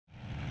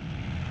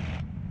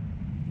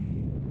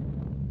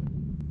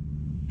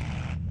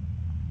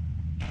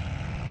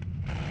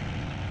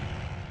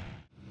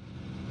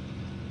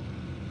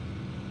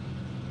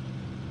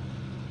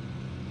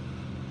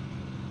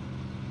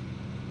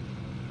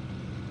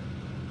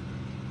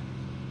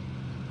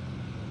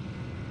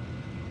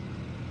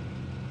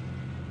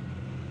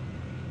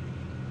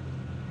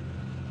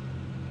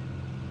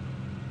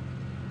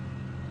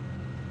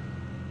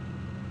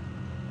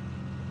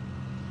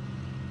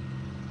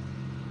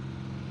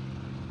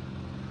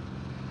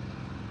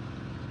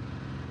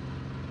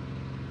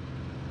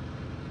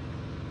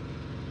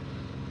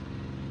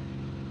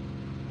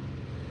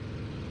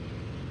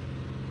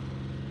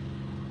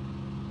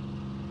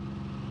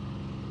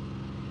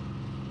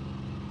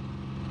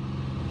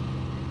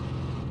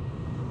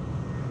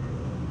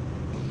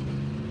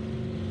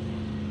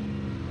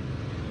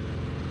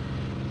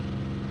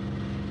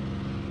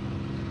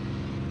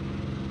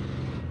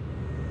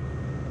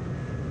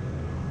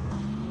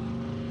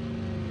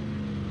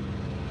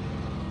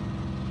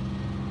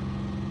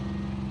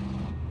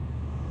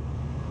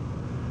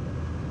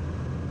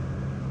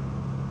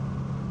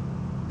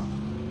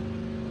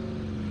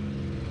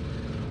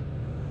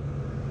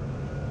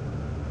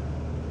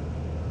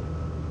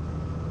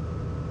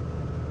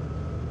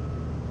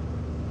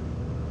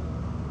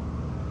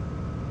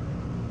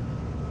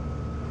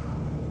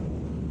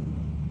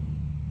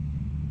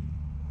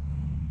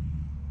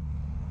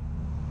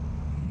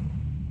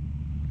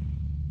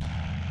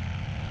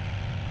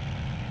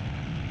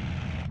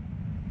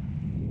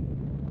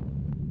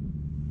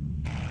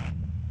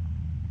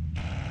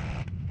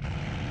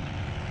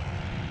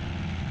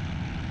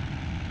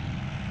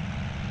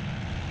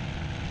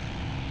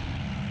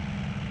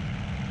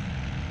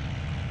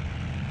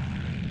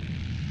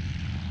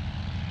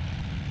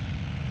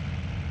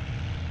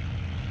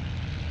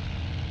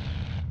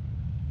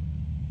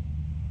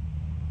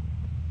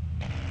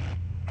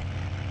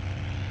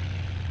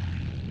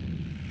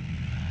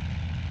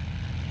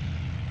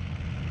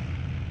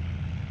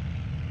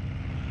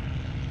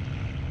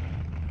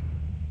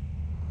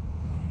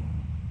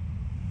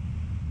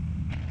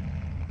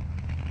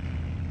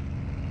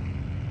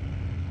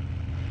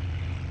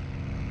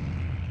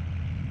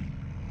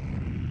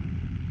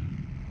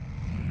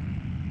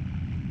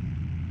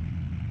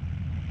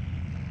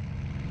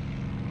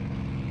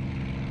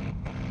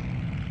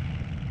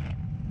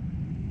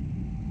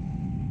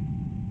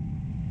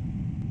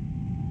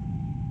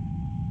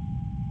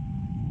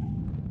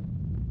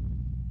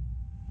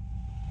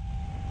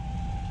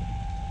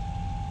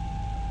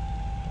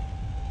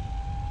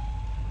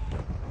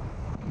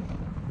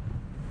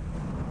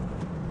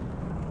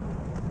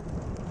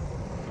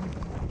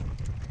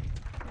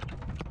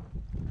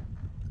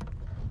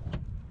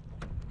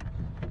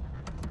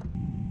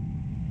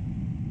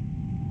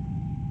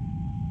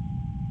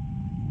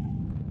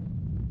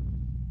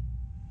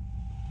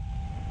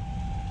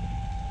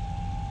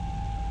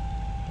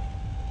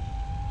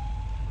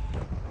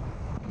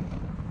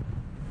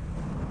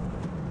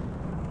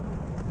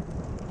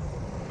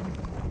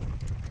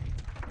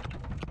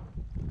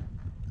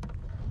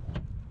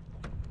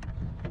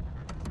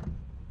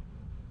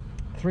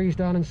3's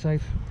down and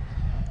safe.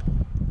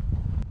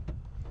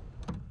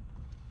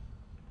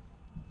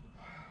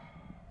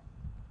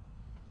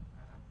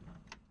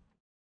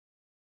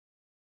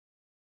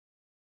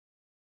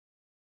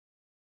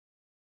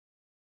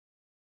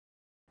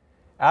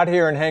 Out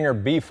here in hangar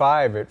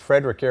B5 at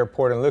Frederick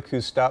Airport, and look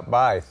who stopped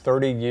by,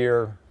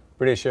 30-year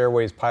British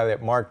Airways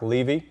pilot Mark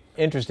Levy.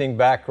 Interesting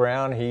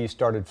background, he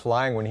started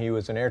flying when he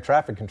was an air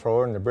traffic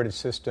controller in the British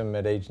system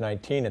at age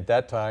 19. At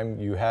that time,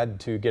 you had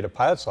to get a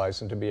pilot's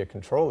license to be a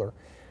controller.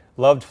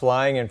 Loved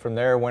flying, and from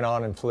there went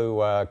on and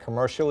flew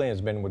commercially, and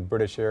has been with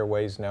British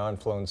Airways now and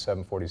flown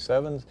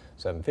 747s,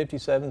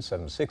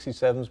 757s,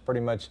 767s,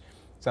 pretty much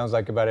sounds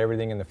like about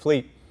everything in the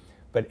fleet.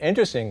 But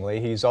interestingly,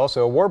 he's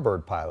also a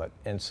warbird pilot,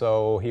 and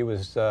so he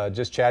was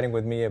just chatting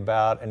with me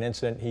about an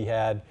incident he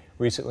had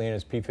recently in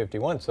his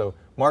P-51. So,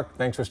 Mark,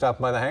 thanks for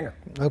stopping by the hangar.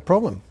 No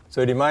problem.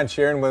 So, do you mind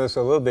sharing with us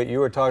a little bit? You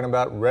were talking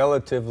about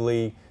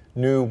relatively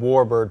new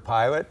warbird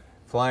pilot,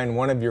 flying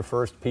one of your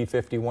first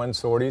P-51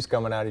 sorties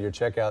coming out of your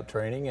checkout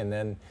training, and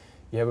then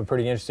you have a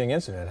pretty interesting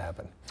incident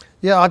happen.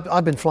 Yeah,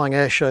 I've been flying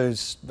air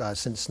shows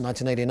since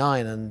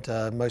 1989,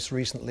 and most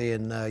recently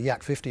in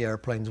Yak 50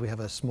 airplanes. We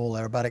have a small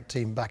aerobatic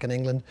team back in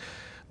England.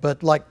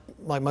 But like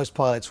most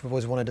pilots, we've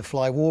always wanted to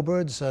fly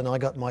warbirds, and I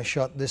got my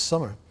shot this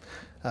summer.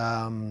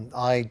 On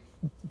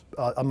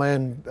my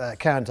own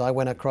account, I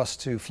went across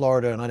to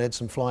Florida and I did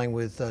some flying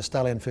with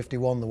Stallion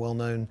 51, the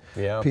well-known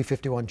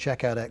P-51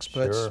 checkout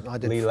experts. Sure. I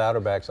did Lee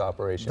Louderback's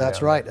operation.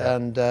 That's right,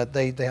 and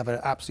they have an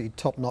absolutely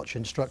top-notch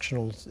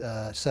instructional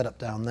setup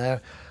down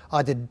there.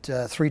 I did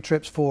 3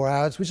 trips, 4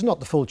 hours, which is not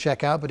the full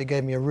checkout, but it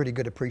gave me a really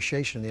good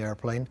appreciation of the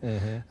airplane.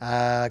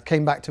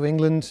 Came back to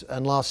England,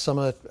 and last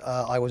summer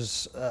I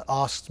was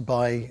asked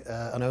by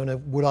an owner,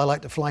 would I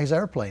like to fly his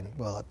airplane?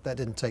 Well, that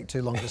didn't take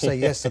too long to say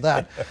yes to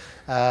that.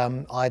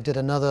 I did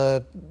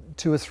another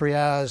 2 or 3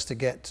 hours to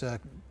get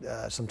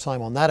some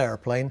time on that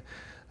airplane,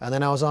 and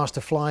then I was asked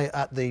to fly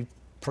at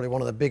probably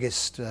one of the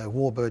biggest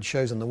warbird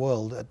shows in the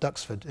world at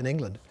Duxford in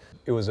England.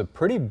 It was a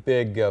pretty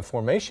big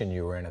formation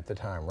you were in at the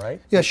time, right?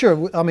 Yeah,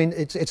 sure. I mean,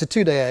 it's a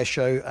 2-day air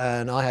show,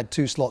 and I had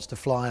 2 slots to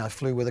fly. I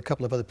flew with a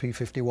couple of other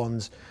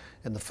P-51s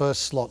in the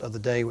first slot of the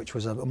day, which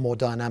was a more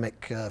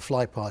dynamic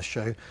fly past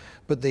show.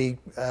 But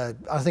I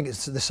think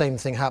it's the same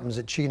thing happens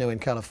at Chino in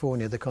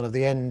California.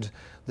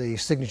 The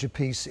signature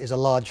piece is a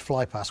large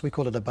fly past. We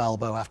call it a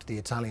Balbo after the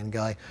Italian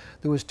guy.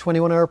 There was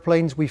 21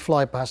 airplanes. We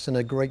fly past in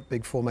a great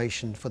big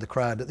formation for the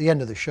crowd at the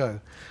end of the show.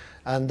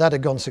 And that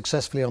had gone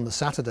successfully on the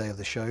Saturday of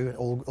the show,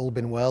 all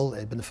been well. It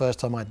had been the first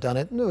time I'd done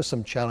it, and there were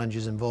some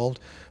challenges involved,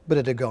 but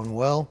it had gone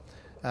well.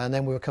 And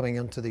then we were coming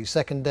onto the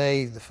second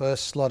day, the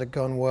first slot had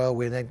gone well,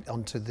 we went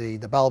onto the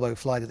Balbo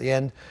flight at the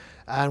end,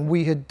 and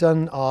we had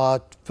done our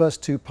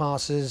first 2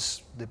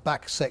 passes, the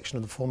back section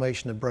of the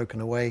formation had broken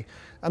away,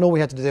 and all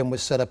we had to do then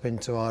was set up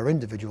into our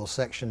individual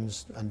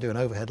sections and do an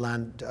overhead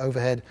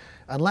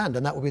and land,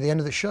 and that would be the end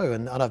of the show,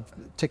 and I've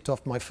ticked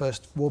off my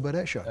first warbird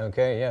air show.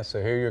 Okay, yeah,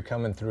 so here you're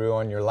coming through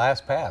on your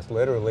last pass,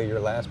 literally your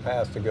last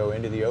pass to go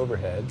into the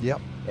overhead. Yep.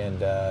 And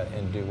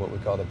do what we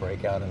call the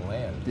breakout and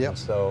land. Yep. And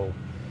so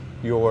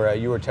you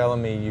were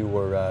telling me you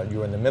were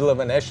in the middle of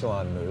an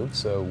echelon move,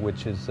 so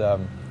which is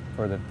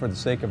for the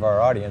sake of our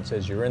audience,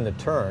 as you're in the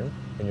turn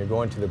and you're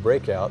going to the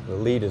breakout, the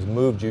lead has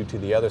moved you to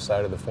the other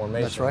side of the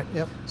formation. That's right,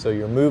 yep. So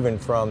you're moving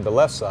from the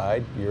left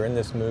side, you're in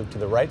this move to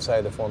the right side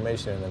of the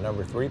formation in the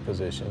number 3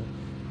 position,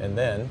 and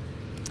then?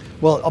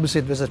 Well, obviously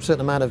there's a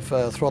certain amount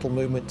of throttle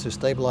movement to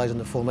stabilize in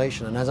the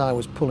formation, and as I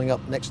was pulling up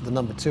next to the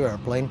number 2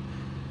 airplane,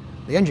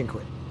 the engine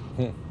quit.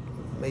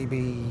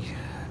 Maybe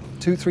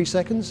 2-3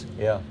 seconds.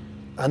 Yeah.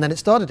 And then it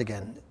started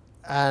again.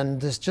 And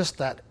there's just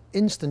that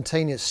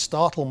instantaneous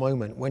startle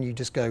moment when you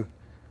just go,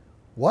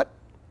 what?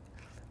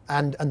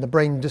 And the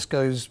brain just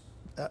goes,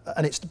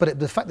 but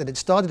the fact that it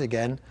started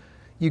again,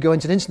 you go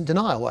into an instant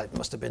denial. Well, it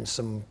must have been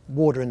some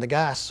water in the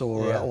gas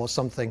or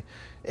something.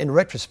 In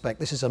retrospect,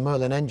 this is a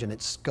Merlin engine.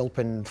 It's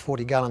gulping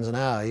 40 gallons an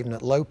hour, even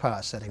at low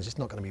power settings. It's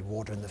not going to be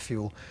water in the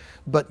fuel.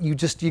 But you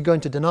go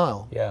into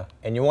denial. Yeah,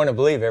 and you want to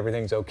believe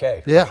everything's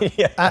okay. Yeah,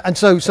 and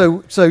so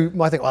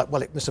I think,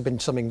 well, it must have been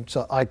something.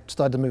 So I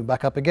started to move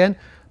back up again,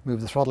 move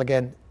the throttle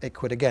again, it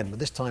quit again, but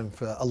this time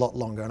for a lot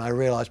longer. And I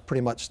realized pretty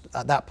much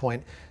at that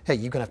point, hey,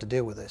 you're going to have to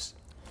deal with this.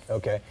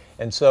 Okay,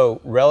 and so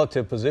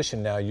relative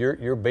position now,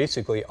 you're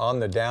basically on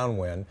the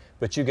downwind,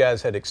 but you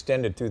guys had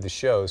extended through the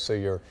show, so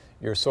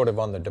you're sort of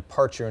on the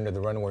departure into the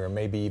runway, or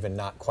maybe even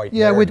not quite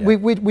there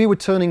yet. We were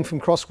turning from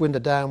crosswind to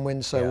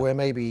downwind, so we're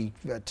maybe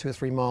 2 or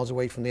 3 miles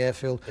away from the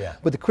airfield. Yeah.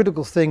 But the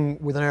critical thing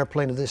with an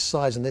airplane of this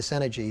size and this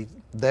energy,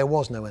 there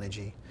was no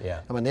energy.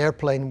 Yeah. I mean, the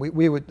airplane,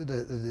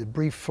 the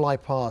brief fly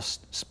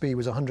past speed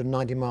was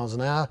 190 miles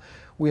an hour.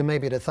 We were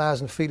maybe at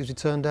 1,000 feet as we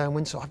turned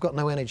downwind, so I've got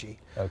no energy.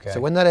 Okay. So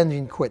when that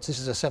engine quits, this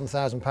is a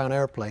 7,000-pound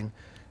airplane.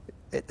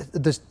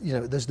 There's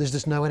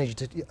just no energy.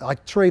 I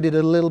traded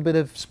a little bit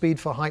of speed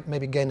for height,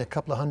 maybe gained a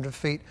couple of 100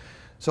 feet.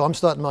 So I'm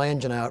starting my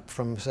engine out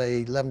from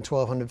say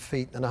 1,100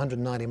 feet and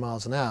 190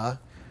 miles an hour.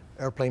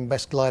 Airplane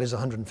best glide is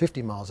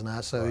 150 miles an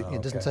hour, so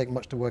it doesn't take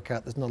much to work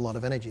out. There's not a lot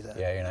of energy there.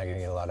 Yeah, you're not going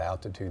to get a lot of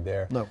altitude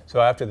there. No.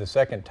 So after the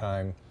second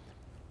time,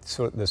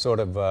 the sort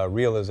of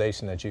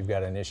realization that you've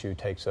got an issue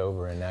takes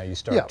over, and now you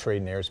start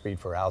trading airspeed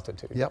for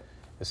altitude,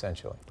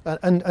 essentially.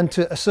 And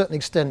to a certain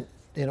extent,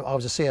 you know, I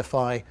was a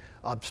CFI.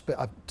 I've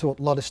taught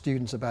a lot of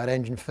students about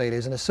engine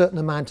failures, and a certain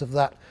amount of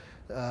that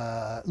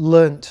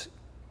learnt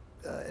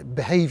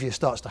behaviour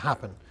starts to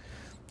happen.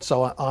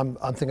 So I'm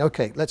thinking,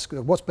 okay,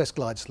 what's best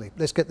glide speed?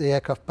 Let's get the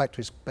aircraft back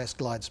to its best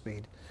glide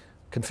speed.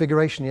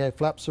 Configuration, the air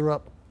flaps are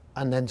up,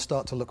 and then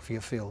start to look for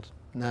your field.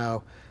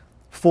 Now,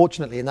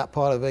 fortunately, in that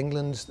part of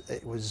England,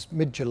 it was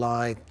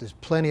mid-July. There's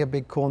plenty of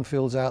big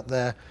cornfields out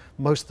there.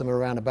 Most of them are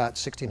around about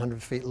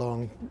 1,600 feet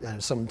long,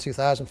 and some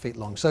 2,000 feet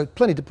long. So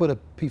plenty to put a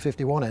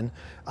P-51 in,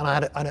 and I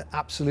had an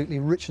absolutely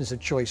richness of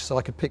choice, so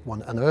I could pick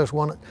one. And the first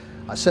one,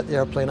 I set the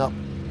airplane up.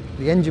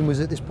 The engine was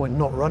at this point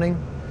not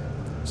running,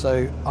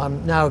 so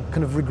I'm now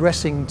kind of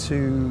regressing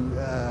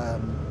to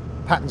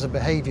patterns of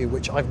behaviour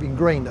which I've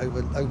ingrained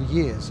over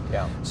years.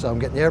 So I'm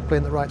getting the airplane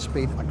at the right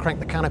speed. I crank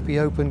the canopy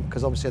open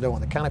because obviously I don't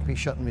want the canopy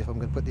shutting if I'm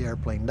going to put the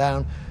airplane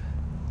down.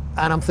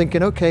 And I'm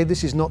thinking, okay,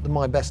 this is not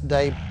my best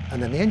day,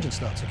 and then the engine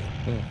starts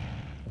again.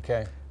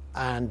 Okay.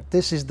 And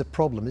this is the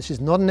problem. This is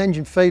not an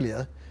engine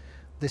failure.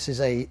 This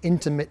is a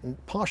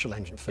intermittent partial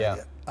engine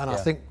failure. And I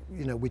think,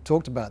 you know, we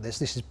talked about this.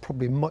 This is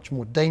probably much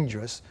more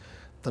dangerous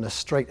than a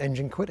straight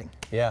engine quitting.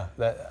 Yeah,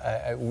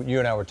 you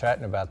and I were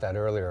chatting about that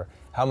earlier.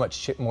 How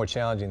much more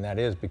challenging that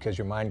is, because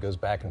your mind goes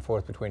back and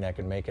forth between I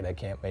can make it, I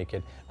can't make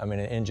it. I'm in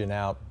an engine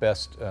out,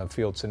 best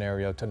field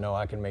scenario to know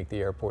I can make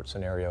the airport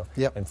scenario.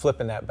 And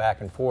flipping that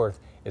back and forth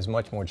is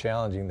much more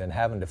challenging than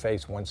having to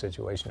face one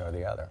situation or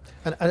the other.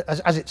 And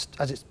as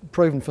it's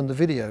proven from the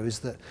video, is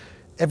that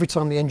every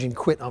time the engine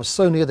quit, I was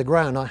so near the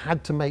ground, I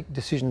had to make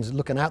decisions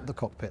looking out the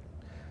cockpit.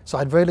 So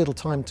I had very little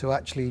time to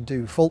actually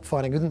do fault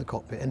finding within the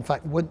cockpit. In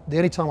fact, the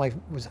only time I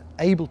was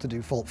able to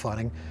do fault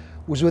finding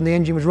was when the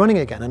engine was running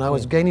again, and I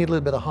was gaining a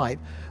little bit of height,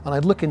 and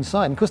I'd look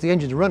inside, and because the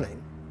engine's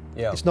running,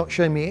 it's not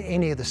showing me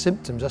any of the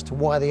symptoms as to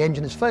why the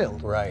engine has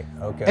failed. Right,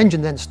 okay.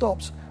 Engine then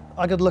stops,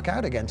 I got to look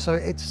out again, so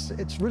it's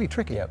really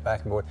tricky. Yeah,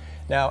 back and forth.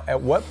 Now, at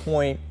what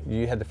point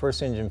you had the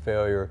first engine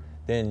failure,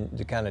 then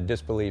the kind of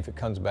disbelief, it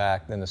comes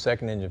back, then the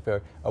second engine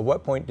failure. At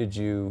what point did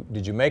you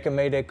make a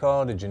mayday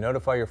call? Did you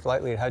notify your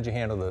flight lead? How'd you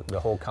handle the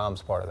whole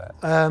comms part of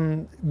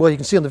that? Well, you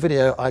can see on the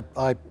video,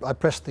 I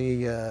pressed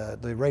the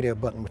radio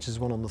button, which is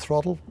one on the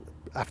throttle,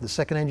 after the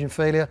second engine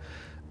failure.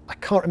 I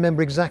can't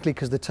remember exactly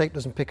because the tape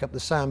doesn't pick up the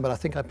sound, but I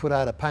think I put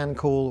out a pan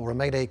call or a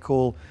mayday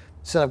call,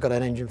 said I've got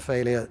an engine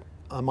failure,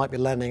 I might be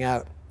landing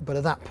out. But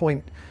at that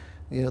point,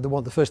 you know,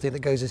 the first thing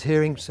that goes is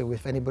hearing, so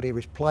if anybody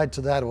replied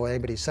to that or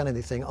anybody said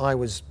anything, I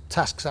was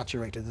task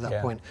saturated at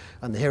that point,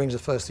 and the hearing's the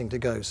first thing to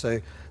go. So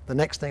the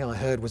next thing I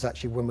heard was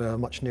actually when we were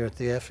much nearer to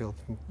the airfield.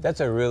 That's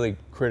a really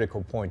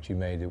critical point you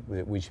made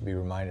that we should be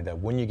reminded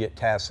of. When you get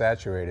task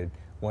saturated,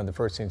 one of the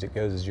first things that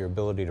goes is your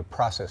ability to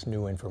process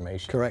new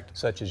information. Correct.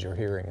 Such as your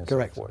hearing and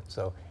so forth.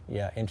 So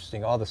yeah,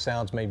 interesting. All the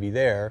sounds may be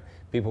there,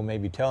 people may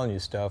be telling you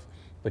stuff,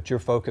 but you're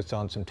focused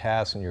on some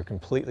tasks and you're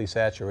completely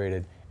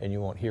saturated and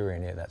you won't hear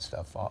any of that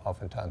stuff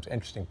oftentimes.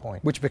 Interesting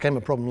point. Which became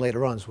a problem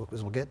later on, as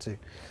we'll get to.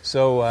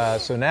 So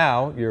so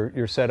now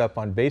you're set up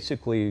on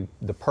basically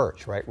the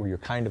perch, right, where you're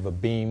kind of a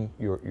beam,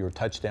 your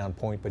touchdown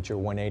point, but you're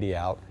 180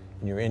 out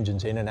and your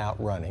engine's in and out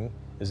running.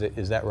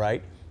 Is that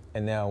right?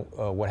 And now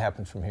what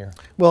happens from here?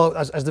 Well,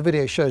 as the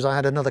video shows, I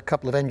had another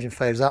couple of engine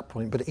failures at that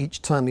point, but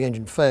each time the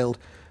engine failed,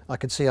 I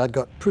could see I'd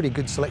got pretty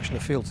good selection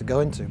of field to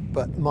go into,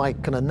 but my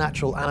kind of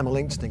natural animal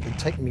instinct had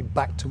taken me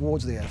back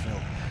towards the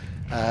airfield.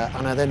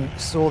 And I then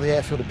saw the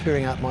airfield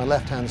appearing out my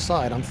left-hand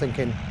side. I'm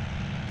thinking,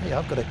 hey,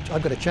 I've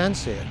got a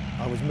chance here.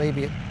 I was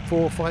maybe at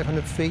 400 or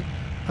 500 feet,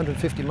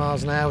 150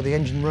 miles an hour, the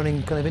engine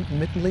running kind of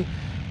intermittently,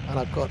 and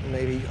I've got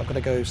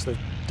to go sort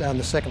of down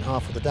the second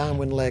half of the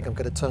downwind leg. I'm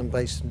going to turn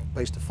base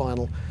to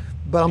final,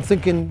 but I'm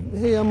thinking,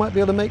 hey, I might be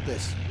able to make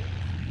this.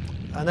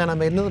 And then I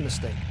made another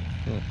mistake.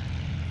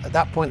 At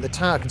that point, the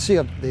tower, I could see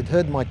they'd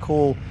heard my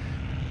call.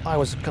 I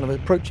was kind of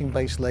approaching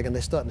base leg, and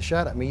they're starting to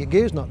shout at me, your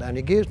gear's not down,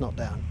 your gear's not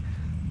down.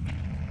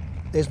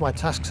 There's my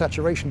task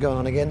saturation going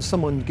on again.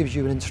 Someone gives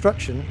you an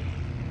instruction,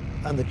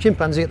 and the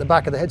chimpanzee at the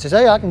back of the head says,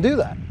 hey, I can do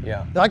that.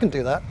 Yeah. I can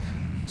do that.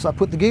 So I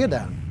put the gear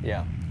down.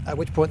 Yeah. At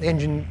which point the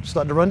engine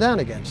started to run down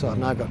again. So I've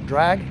now got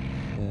drag.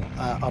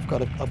 I've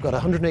got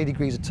 180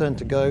 degrees of turn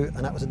to go,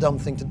 and that was a dumb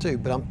thing to do.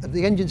 But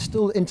the engine's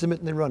still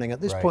intermittently running.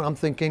 At this point, I'm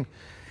thinking,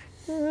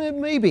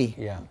 maybe.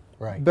 Yeah,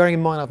 right. Bearing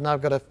in mind, I've now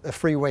got a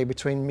freeway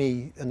between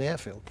me and the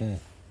airfield.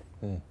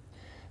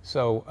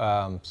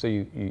 So, so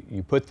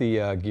you put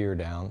the gear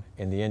down,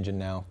 and the engine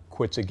now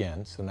quits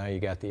again. So now you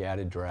got the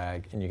added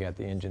drag, and you got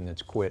the engine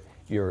that's quit.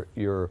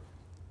 You're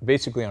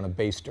basically on a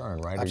base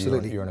turn, right?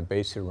 Absolutely. Or you're on a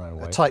base to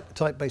runway. A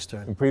tight base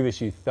turn. And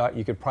previously you thought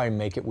you could probably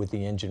make it with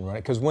the engine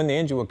running, because when the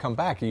engine would come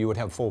back, you would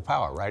have full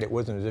power, right? It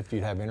wasn't as if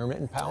you'd have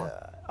intermittent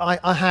power.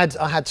 I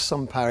had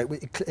some power.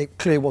 It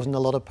clearly wasn't a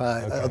lot of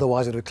power. Okay.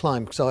 Otherwise it would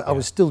climb. So I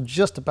was still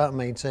just about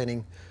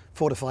maintaining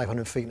 400 to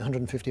 500 feet,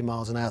 150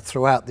 miles an hour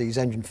throughout these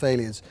engine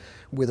failures,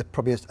 with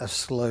probably a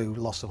slow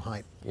loss of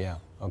height. Yeah.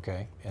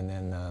 Okay. And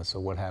then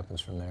so what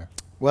happens from there?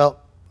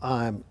 Well,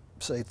 I'm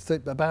say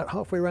about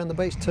halfway around the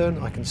base turn,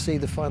 I can see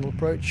the final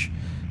approach.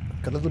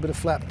 Got a little bit of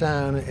flap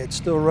down, it's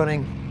still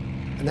running,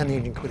 and then the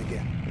engine quit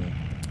again.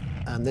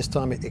 And this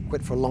time it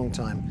quit for a long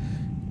time.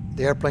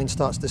 The airplane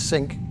starts to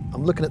sink.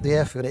 I'm looking at the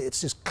airfield,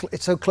 it's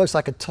so close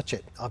I could touch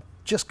it. I've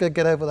just got to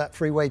get over that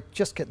freeway,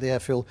 just get the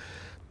airfield.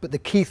 But the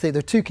key thing,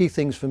 the two key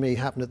things for me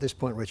happened at this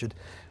point, Richard,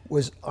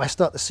 was I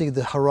start to see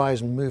the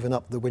horizon moving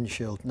up the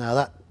windshield. Now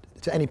that,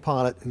 to any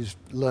pilot who's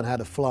learned how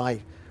to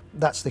fly,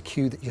 that's the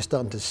cue that you're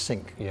starting to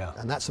sink. Yeah.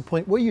 And that's the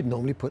point where you'd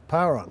normally put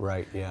power on.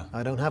 Right, yeah.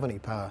 I don't have any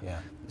power. Yeah.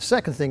 The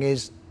second thing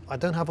is, I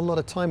don't have a lot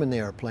of time in the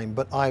airplane,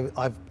 but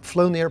I've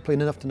flown the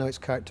airplane enough to know its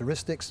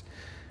characteristics,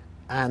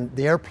 and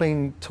the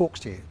airplane talks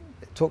to you.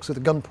 It talks to the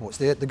gun ports.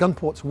 The gun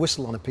ports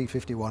whistle on a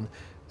P-51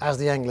 as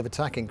the angle of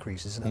attack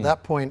increases. And at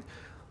that point,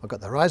 I've got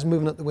the horizon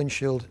moving up the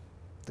windshield,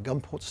 the gun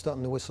ports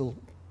starting to whistle,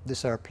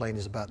 this airplane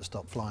is about to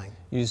stop flying.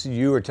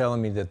 You were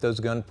telling me that those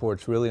gun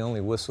ports really only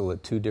whistle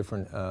at two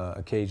different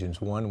occasions.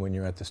 One, when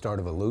you're at the start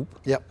of a loop,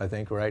 yep. I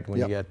think, right? When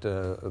yep. you get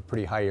a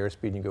pretty high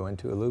airspeed and you go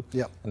into a loop.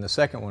 Yep. And the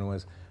second one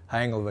was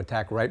high angle of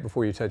attack right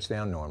before you touch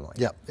down normally.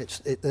 Yeah,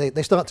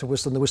 they start to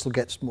whistle, and the whistle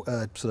gets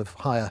sort of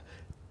higher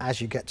as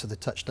you get to the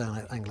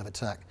touchdown angle of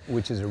attack.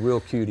 Which is a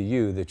real cue to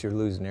you that you're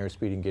losing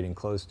airspeed and getting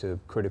close to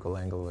critical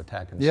angle of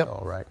attack and yep.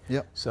 stall, right?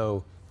 Yep.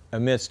 So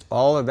amidst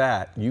all of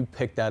that, you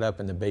pick that up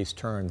in the base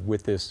turn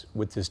with this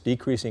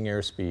decreasing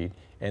airspeed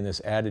and this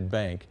added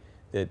bank,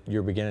 that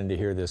you're beginning to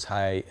hear this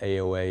high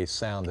AOA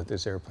sound that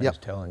this airplane is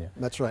telling you.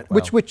 That's right.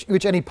 Wow.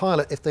 Which any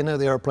pilot, if they know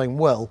the airplane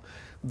well,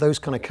 those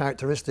kind of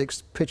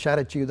characteristics, pitch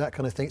attitude, that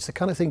kind of thing, it's the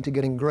kind of thing to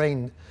get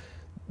ingrained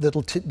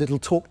that'll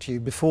talk to you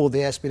before the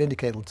airspeed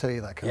indicator will tell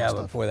you that kind of stuff.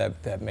 Yeah, but boy,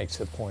 that makes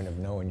the point of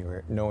knowing your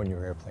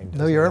airplane.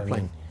 Know your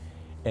airplane.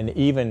 And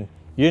even,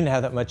 you didn't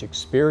have that much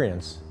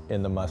experience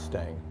in the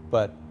Mustang,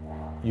 but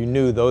you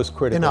knew those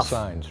critical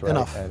signs, right?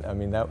 Enough. And, I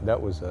mean,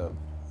 that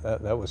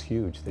was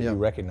huge that you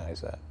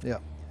recognized that. Yeah.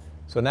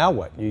 So now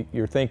what?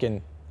 You're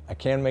thinking, I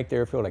can make the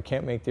airfield, I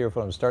can't make the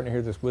airfield, I'm starting to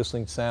hear this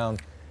whistling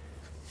sound.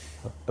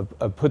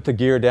 I put the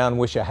gear down,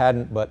 wish I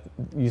hadn't, but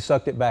you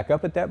sucked it back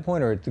up at that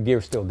point, or the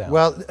gear's still down?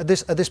 Well, at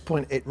this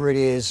point, it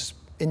really is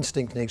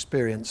instinct and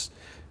experience.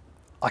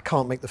 I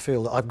can't make the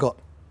field. I've got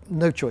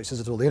no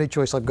choices at all. The only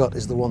choice I've got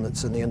is the one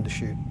that's in the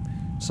undershoot.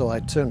 So I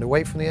turned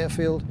away from the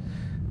airfield.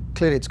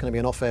 Clearly, it's going to be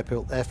an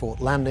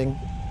off-airport landing,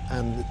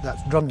 and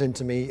that's drummed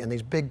into me. And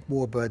these big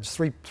warbirds,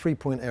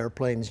 three-point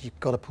airplanes, you've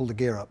got to pull the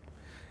gear up.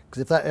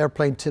 Because if that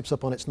airplane tips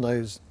up on its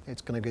nose,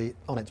 it's going to be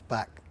on its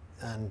back.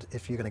 And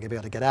if you're going to be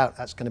able to get out,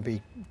 that's going to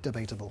be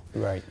debatable.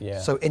 Right,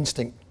 yeah. So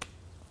instinct,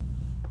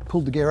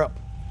 pulled the gear up,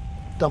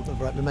 dumped the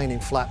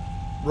remaining flat,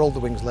 rolled the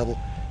wings level,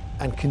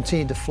 and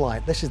continued to fly.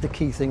 This is the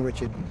key thing,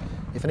 Richard.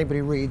 If anybody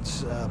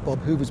reads Bob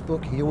Hoover's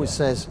book, he always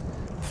says,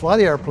 fly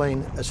the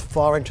airplane as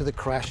far into the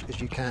crash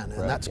as you can,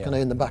 and that's kind of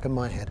in the back of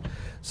my head.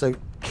 So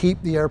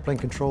keep the airplane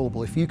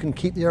controllable. If you can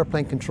keep the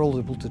airplane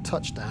controllable to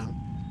touchdown,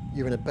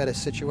 you're in a better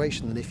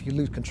situation than if you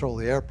lose control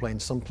of the airplane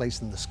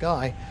someplace in the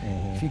sky.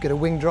 If you get a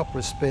wing drop or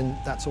a spin,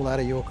 that's all out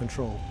of your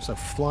control. So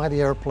fly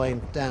the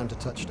airplane down to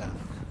touchdown,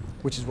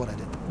 which is what I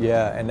did.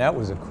 Yeah, and that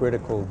was a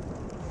critical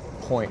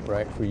point,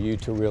 right, for you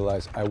to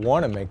realize, I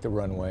want to make the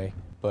runway,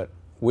 but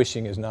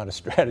wishing is not a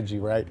strategy,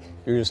 right?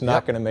 You're just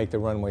not going to make the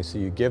runway, so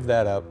you give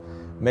that up,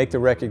 make the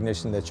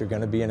recognition that you're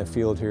going to be in a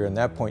field here, and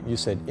that point you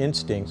said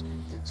instincts.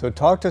 So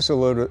talk to us a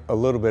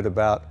little bit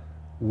about,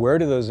 where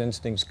do those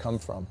instincts come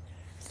from?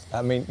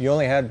 I mean, you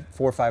only had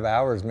 4 or 5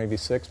 hours, maybe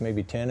 6,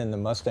 maybe 10 in the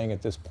Mustang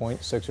at this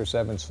point, 6 or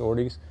 7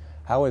 sorties.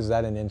 How is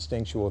that an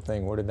instinctual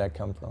thing? Where did that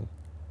come from?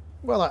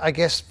 Well, I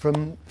guess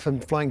from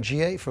flying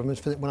GA from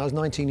when I was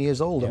 19 years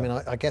old. I mean,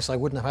 I guess I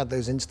wouldn't have had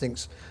those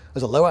instincts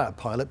as a low-hour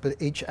pilot,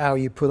 but each hour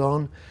you put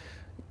on,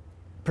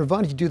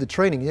 provided you do the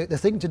training, the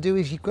thing to do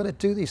is you've got to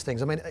do these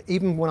things. I mean,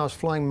 even when I was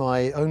flying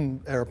my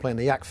own airplane,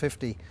 the Yak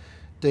 50,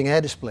 doing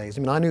air displays,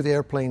 I mean, I knew the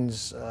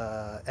airplane's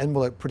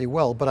envelope pretty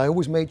well, but I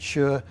always made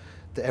sure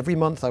that every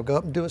month I'd go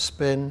up and do a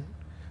spin.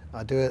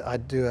 I'd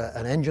do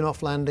an engine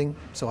off landing,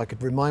 so I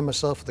could remind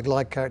myself of the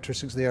glide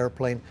characteristics of the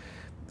airplane.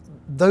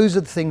 Those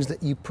are the things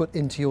that you put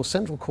into your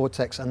central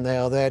cortex, and they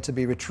are there to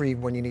be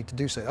retrieved when you need to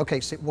do so. Okay,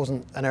 so it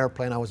wasn't an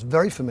airplane I was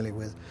very familiar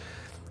with,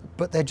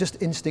 but they're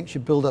just instincts you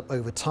build up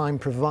over time,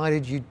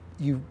 provided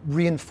you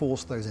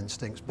reinforce those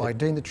instincts by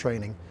doing the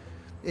training.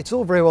 It's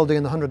all very well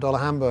doing the $100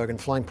 hamburger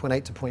and flying point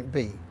A to point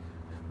B,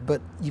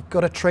 but you've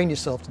got to train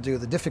yourself to do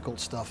the difficult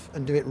stuff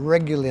and do it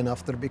regularly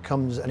enough that it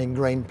becomes an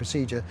ingrained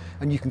procedure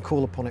and you can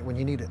call upon it when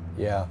you need it.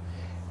 Yeah.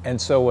 And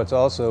so what's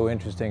also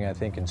interesting, I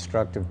think,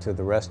 instructive to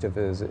the rest of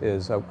it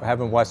is I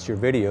haven't watched your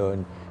video,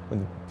 and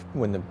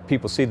when the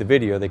people see the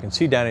video, they can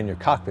see down in your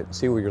cockpit and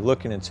see where you're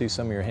looking and see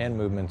some of your hand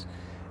movements.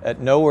 At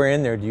nowhere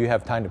in there do you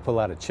have time to pull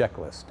out a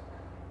checklist.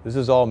 This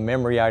is all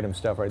memory item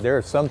stuff, right? There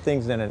are some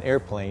things in an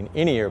airplane,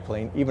 any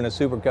airplane, even a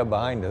Super Cub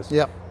behind us,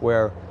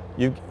 where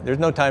there's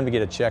no time to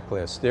get a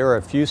checklist. There are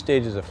a few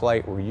stages of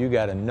flight where you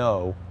got to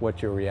know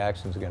what your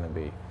reaction is going to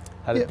be.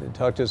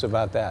 Talk to us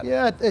about that.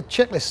 Yeah,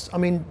 checklists. I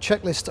mean,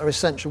 checklists are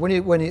essential.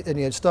 When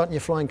you're starting your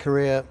flying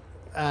career,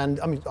 And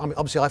I mean,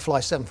 obviously I fly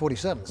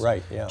 747s.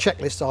 Right, yeah.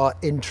 Checklists are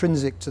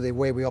intrinsic to the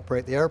way we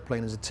operate the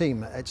airplane as a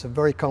team. It's a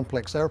very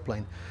complex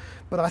airplane.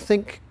 But I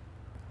think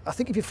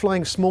if you're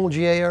flying small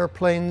GA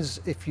airplanes,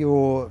 if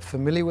you're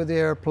familiar with the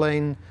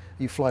airplane,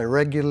 you fly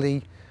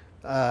regularly,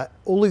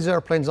 all these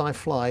airplanes I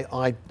fly,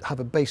 I have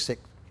a basic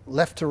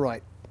left to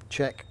right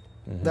check.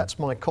 That's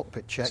my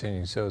cockpit check.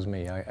 So is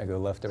me. I go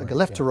left to right. I go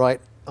left to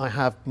right. I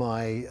have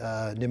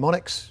my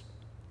mnemonics.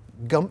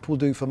 Gump will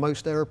do for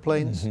most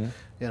airplanes.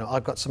 You know,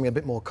 I've got something a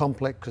bit more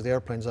complex because the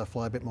airplanes I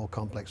fly are a bit more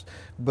complex.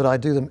 But I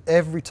do them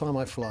every time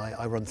I fly.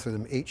 I run through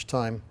them each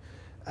time.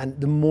 And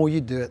the more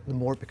you do it, the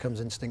more it becomes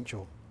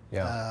instinctual.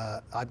 Yeah.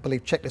 I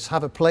believe checklists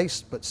have a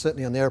place, but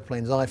certainly on the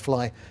airplanes I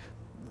fly,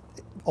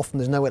 often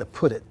there's nowhere to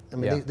put it. I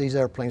mean, these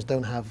airplanes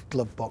don't have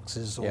glove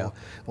boxes or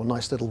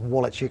nice little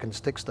wallets you can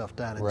stick stuff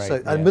down in.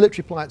 Right, And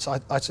military pilots, I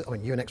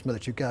mean, you're an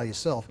ex-military guy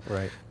yourself.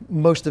 Right.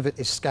 Most of it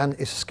is scan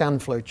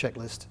flow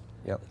checklist.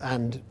 Yep.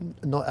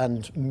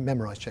 And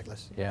memorized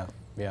checklists. Yeah,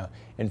 yeah.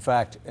 In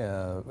fact,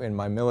 in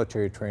my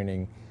military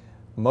training,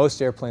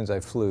 most airplanes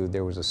I flew,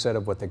 there was a set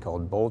of what they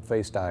called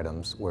bold-faced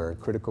items, where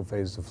critical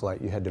phases of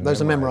flight you had to memorize.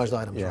 Those are memorized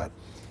items, right?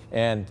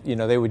 And you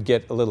know, they would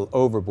get a little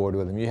overboard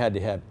with them. You had to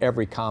have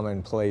every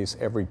common place,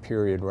 every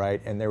period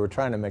right, and they were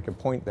trying to make a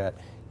point that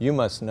you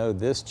must know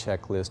this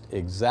checklist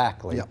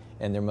exactly,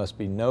 and there must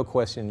be no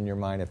question in your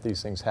mind if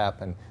these things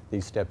happen,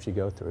 these steps you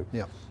go through.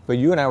 But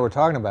you and I were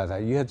talking about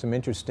that. You had some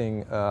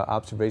interesting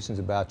observations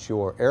about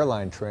your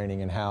airline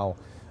training and how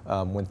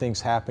when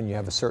things happen, you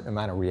have a certain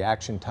amount of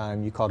reaction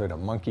time. You called it a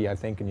monkey, I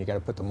think, and you got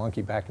to put the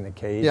monkey back in the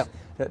cage.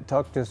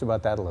 Talk to us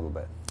about that a little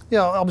bit.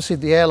 Yeah, obviously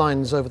the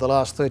airlines over the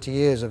last 30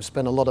 years have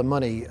spent a lot of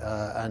money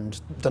and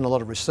done a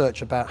lot of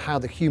research about how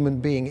the human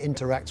being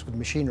interacts with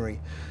machinery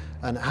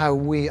and how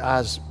we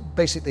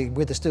basically,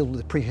 we're still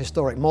the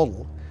prehistoric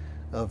model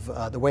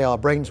of the way our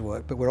brains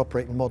work, but we're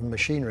operating modern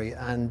machinery,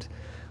 and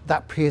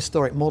that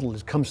prehistoric model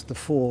comes to the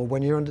fore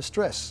when you're under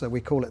stress. So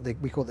we call it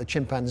the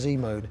chimpanzee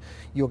mode.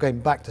 You're going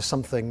back to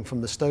something from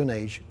the Stone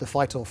Age, the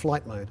fight or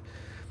flight mode.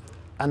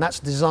 And that's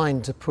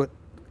designed to put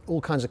all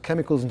kinds of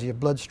chemicals into your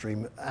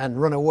bloodstream and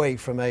run away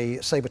from a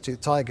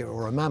saber-toothed tiger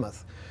or a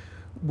mammoth,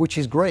 which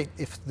is great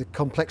if the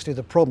complexity of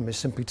the problem is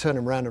simply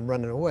turning around and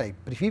running away.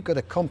 But if you've got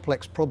a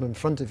complex problem in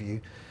front of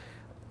you,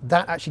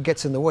 that actually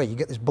gets in the way. You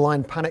get this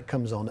blind panic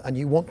comes on and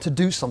you want to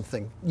do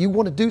something. You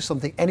want to do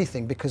something,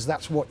 anything, because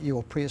that's what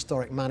your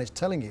prehistoric man is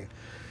telling you.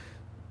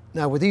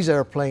 Now with these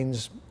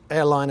airplanes,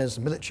 airliners,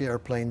 military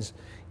airplanes,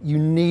 you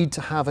need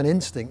to have an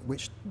instinct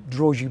which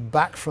draws you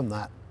back from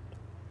that.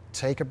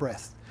 Take a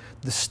breath.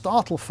 The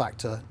startle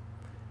factor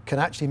can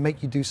actually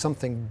make you do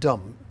something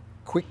dumb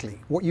quickly.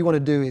 What you want to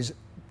do is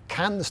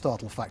can the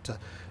startle factor,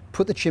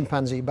 put the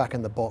chimpanzee back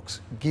in the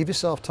box, give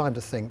yourself time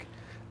to think,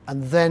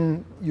 and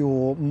then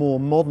your more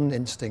modern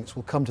instincts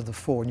will come to the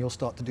fore and you'll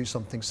start to do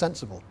something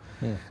sensible.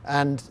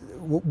 And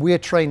what we're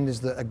trained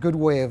is that a good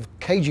way of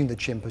caging the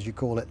chimp, as you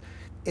call it,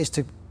 is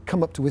to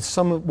come up with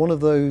one of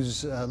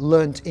those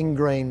learnt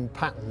ingrained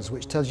patterns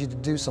which tells you to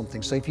do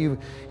something. So if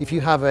you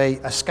have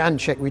a scan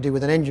check we do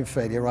with an engine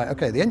failure, right,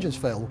 okay, the engine's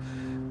failed,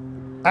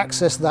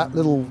 access that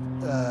little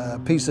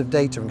piece of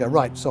data and go,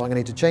 right, so I'm going to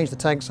need to change the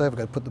tanks over, I'm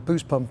going to put the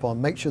boost pump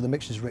on, make sure the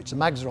mixture's rich, the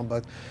mags are on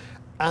both.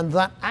 And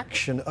that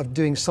action of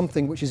doing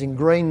something which is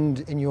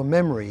ingrained in your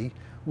memory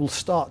will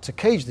start to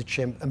cage the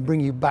chimp and bring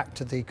you back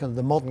to the kind of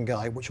the modern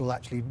guy, which will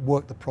actually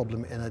work the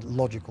problem in a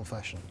logical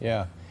fashion.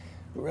 Yeah,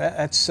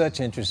 that's such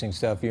interesting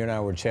stuff. You and I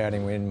were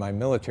chatting in my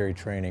military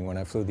training when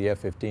I flew the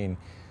F-15.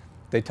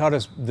 They taught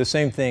us the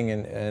same thing,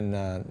 and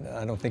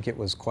I don't think it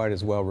was quite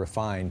as well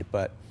refined,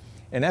 but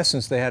in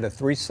essence, they had a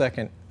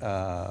 3-second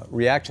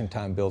reaction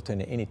time built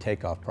into any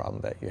takeoff problem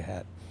that you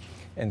had.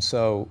 And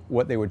so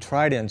what they would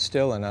try to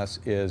instill in us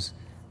is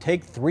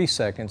take 3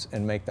 seconds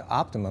and make the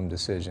optimum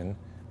decision,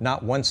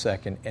 not 1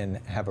 second and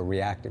have a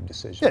reactive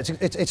decision. Yeah,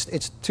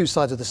 it's two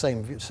sides of the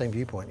same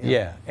viewpoint.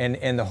 Yeah,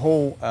 and the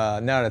whole, now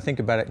that I think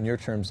about it in your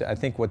terms, I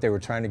think what they were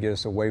trying to get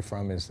us away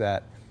from is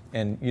that,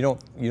 and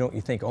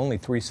you think only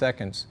 3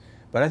 seconds,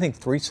 but I think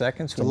 3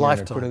 seconds from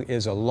lifetime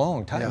is a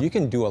long time. Yeah. You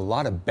can do a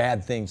lot of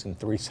bad things in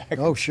 3 seconds.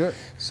 Oh, sure.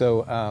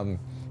 So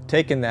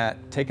taking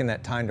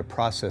that time to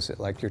process it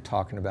like you're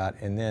talking about,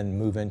 and then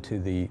move into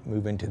the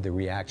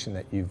reaction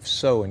that you've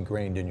so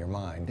ingrained in your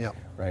mind,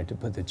 right? To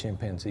put the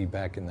chimpanzee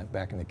back in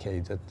the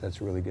cage. That's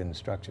really good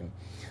instruction.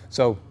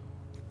 So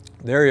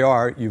there you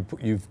are.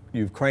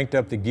 You've cranked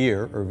up the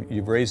gear, or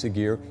you've raised the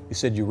gear. You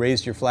said you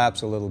raised your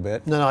flaps a little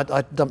bit. No,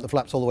 I dumped the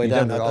flaps all the way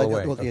down. Dumped it all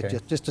the way. Okay.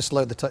 Just to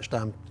slow the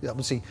touchdown.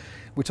 Obviously,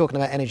 we're talking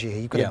about energy here.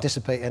 You've got to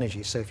dissipate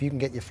energy. So if you can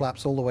get your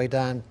flaps all the way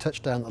down,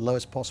 touchdown at the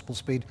lowest possible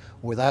speed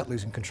without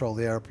losing control of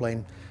the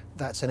airplane,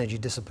 that's energy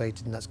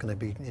dissipated, and that's going to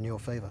be in your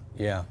favor.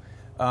 Yeah.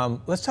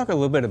 Let's talk a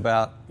little bit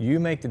about, you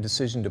make the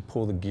decision to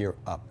pull the gear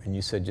up, and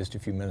you said just a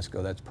few minutes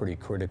ago that's pretty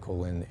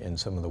critical in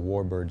some of the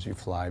warbirds you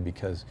fly,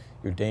 because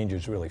your danger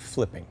is really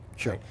flipping.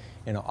 Sure. Right?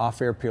 You know,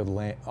 off-airfield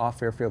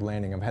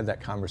landing, I've had that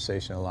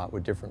conversation a lot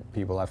with different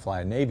people I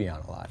fly a Navy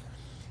on a lot.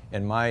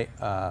 And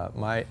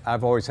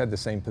I've always had the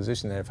same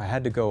position, that if I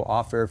had to go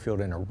off-airfield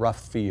in a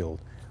rough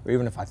field or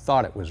even if I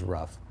thought it was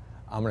rough,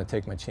 I'm going to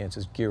take my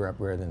chances, gear up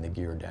rather than the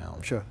gear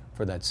down. Sure.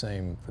 For that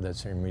same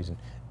reason.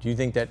 Do you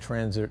think that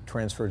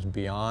transfers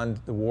beyond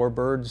the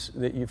warbirds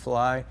that you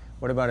fly?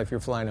 What about if you're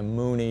flying a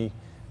Mooney?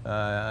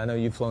 I know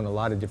you've flown a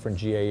lot of different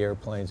GA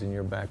airplanes in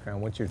your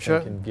background. What's your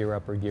thinking, gear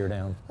up or gear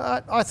down?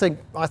 I think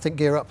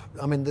gear up.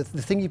 I mean, the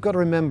thing you've got to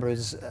remember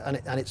is,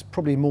 and it's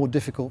probably more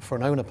difficult for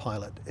an owner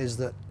pilot, is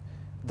that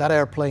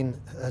airplane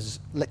has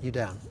let you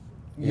down.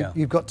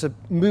 You've got to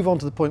move on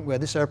to the point where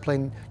this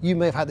airplane, you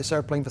may have had this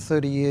airplane for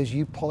 30 years,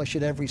 you polish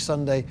it every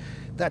Sunday,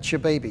 that's your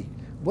baby.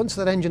 Once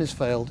that engine has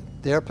failed,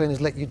 the airplane has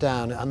let you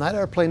down, and that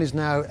airplane is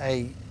now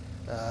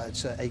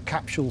it's a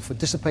capsule for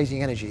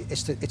dissipating energy.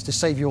 It's to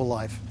save your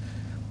life.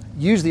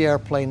 Use the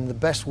airplane the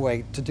best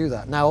way to do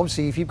that. Now,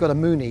 obviously, if you've got a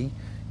Mooney,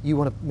 you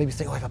want to maybe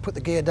think, oh, if I put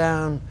the gear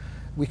down,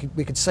 we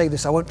could save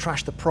this. I won't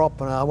trash the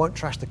prop, and I won't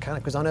trash the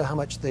canopy because I know how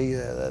much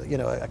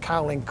a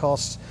cowling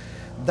costs.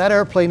 That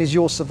airplane is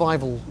your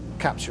survival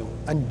capsule,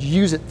 and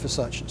use it for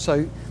such.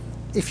 So,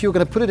 if you're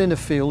going to put it in a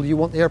field, you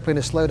want the airplane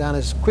to slow down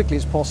as quickly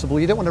as possible.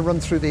 You don't want to run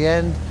through the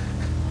end.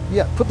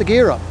 Yeah, put the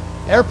gear up.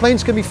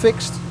 Airplanes can be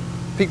fixed,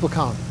 people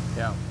can't.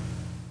 Yeah.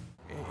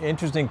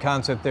 Interesting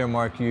concept there,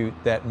 Mark.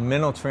 That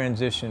mental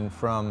transition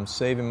from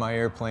saving my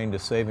airplane to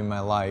saving my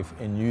life,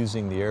 and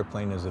using the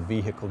airplane as a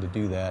vehicle to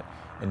do that,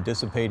 and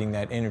dissipating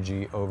that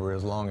energy over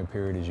as long a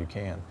period as you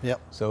can.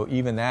 Yep. So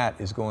even that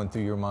is going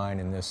through your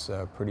mind in this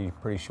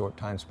pretty short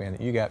time span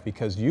that you got,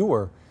 because you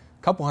were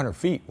a couple hundred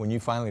feet when you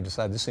finally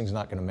decided this thing's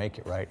not going to make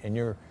it, right? And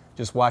you're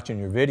just watching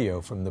your video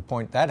from the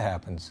point that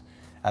happens.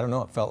 I don't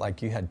know, it felt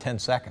like you had 10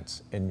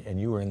 seconds and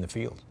you were in the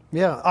field.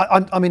 Yeah,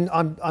 I mean,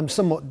 I'm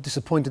somewhat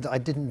disappointed that I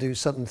didn't do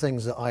certain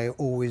things that I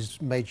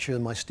always made sure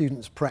my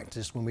students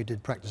practiced when we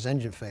did practice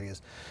engine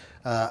failures.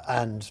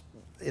 And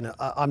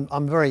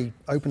I'm very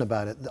open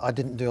about it. I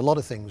didn't do a lot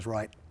of things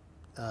right,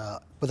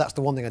 but that's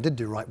the one thing I did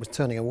do right, was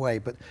turning away.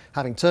 But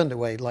having turned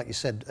away, like you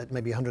said, at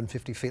maybe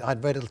 150 feet, I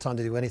had very little time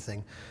to do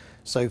anything.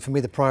 So for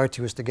me, the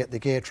priority was to get the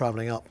gear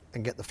traveling up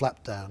and get the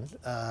flap down.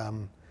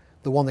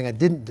 The one thing I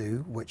didn't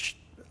do, which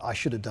I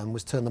should have done,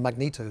 was turn the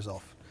magnetos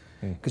off.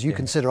 Because you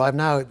consider, I've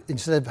now,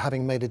 instead of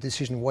having made a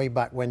decision way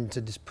back when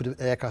to just put an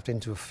aircraft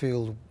into a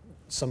field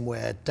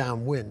somewhere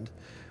downwind,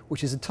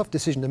 which is a tough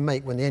decision to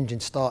make when the engine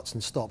starts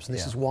and stops, and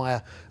this is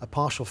why a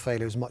partial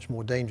failure is much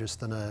more dangerous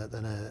than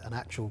an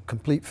actual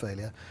complete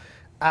failure.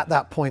 At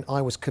that point,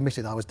 I was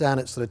committed. I was down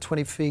at sort of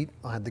 20 feet.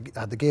 I had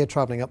the gear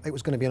traveling up. It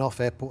was going to be an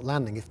off-airport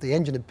landing. If the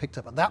engine had picked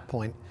up at that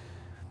point,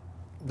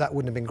 that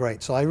wouldn't have been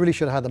great. So I really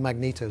should have had the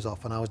magnetos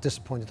off, and I was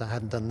disappointed I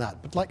hadn't done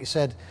that. But like you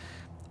said,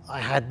 I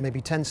had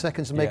maybe 10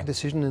 seconds to make a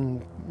decision,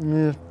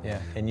 and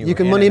and you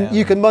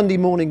can Monday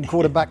morning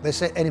quarterback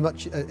this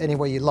any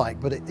way you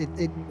like, but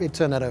it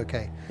turned out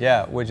okay.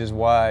 Yeah, which is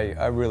why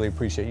I really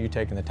appreciate you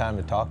taking the time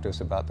to talk to us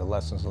about the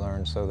lessons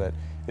learned, so that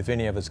if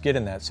any of us get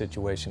in that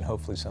situation,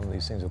 hopefully some of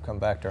these things will come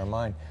back to our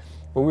mind.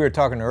 But we were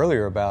talking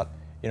earlier about,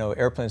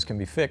 airplanes can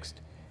be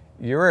fixed.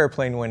 Your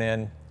airplane went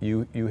in,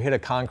 you hit a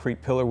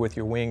concrete pillar with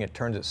your wing, it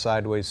turns it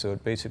sideways, so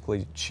it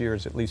basically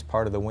shears at least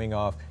part of the wing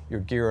off,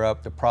 your gear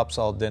up, the prop's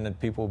all dented,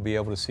 people will be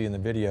able to see in the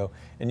video,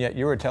 and yet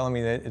you were telling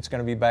me that it's going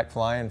to be back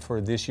flying for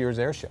this year's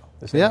air show.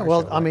 Yeah,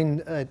 well, I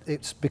mean,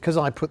 it's because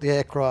I put the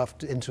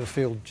aircraft into a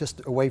field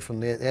just away from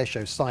the air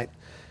show site.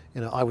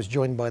 I was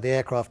joined by the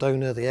aircraft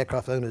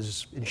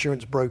owner's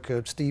insurance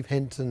broker, Steve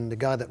Hinton, the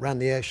guy that ran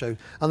the air show,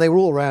 and they were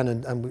all around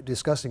and were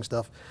discussing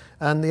stuff.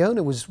 And the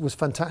owner was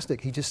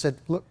fantastic. He just said,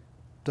 look,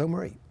 don't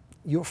worry,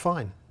 you're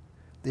fine.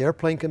 The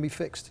airplane can be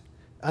fixed.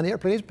 And the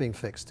airplane is being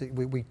fixed.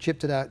 We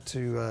chipped it out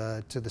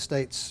to the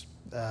States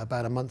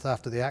about a month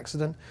after the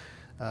accident.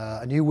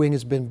 A new wing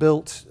has been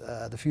built,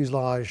 the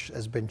fuselage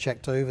has been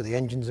checked over, the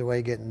engine's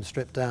away getting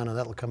stripped down, and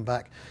that'll come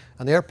back.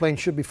 And the airplane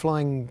should be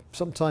flying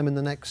sometime in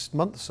the next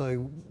month,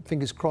 so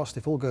fingers crossed,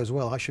 if all goes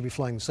well, I should be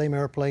flying the same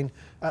airplane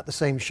at the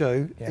same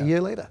show a year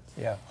later.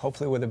 Yeah,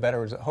 hopefully with a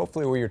better result,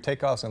 hopefully where your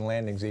takeoffs and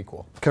landings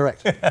equal.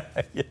 Correct.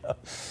 Yeah.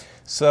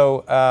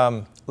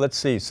 So let's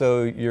see,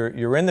 so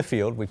you're in the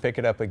field, we pick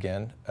it up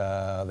again,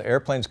 the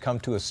airplanes come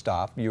to a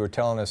stop. You were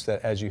telling us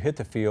that as you hit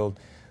the field,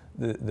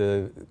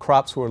 the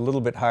crops were a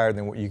little bit higher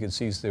than what you could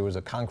see, so there was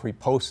a concrete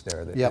post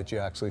there that you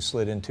actually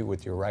slid into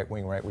with your right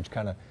wing, right, which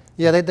kind of...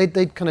 Yeah,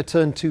 they kind of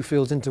turned two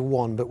fields into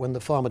one, but when the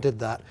farmer did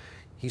that,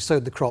 he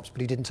sowed the crops,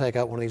 but he didn't take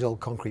out one of these old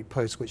concrete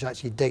posts, which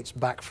actually dates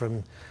back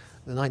from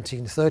the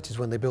 1930s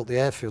when they built the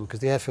airfield, because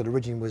the airfield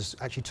originally was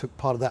actually took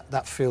part of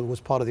that field was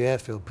part of the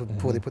airfield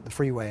before they put the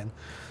freeway in.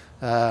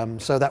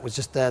 So that was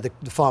just there. The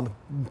farmer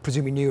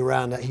presumably knew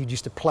around that. He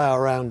used to plough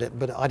around it,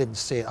 but I didn't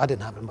see it. I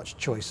didn't have much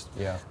choice.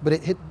 Yeah. But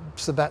it hit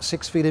about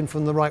 6 feet in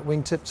from the right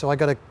wingtip, so I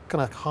got a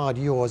kind of hard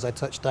yaw as I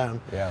touched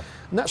down. Yeah.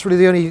 And that's really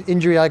the only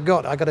injury I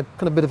got. I got a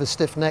kind of bit of a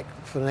stiff neck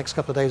for the next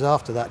couple of days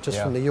after that,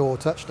 just from the yaw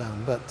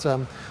touchdown. But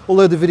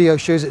although the video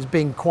shows it as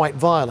being quite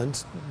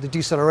violent, the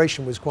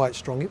deceleration was quite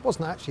strong. It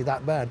wasn't actually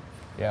that bad.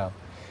 Yeah.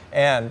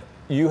 And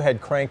you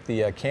had cranked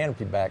the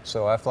canopy back,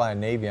 so I fly a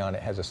Navion,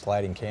 it has a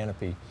sliding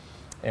canopy.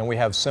 And we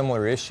have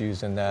similar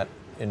issues in that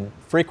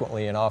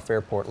frequently in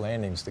off-airport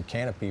landings, the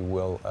canopy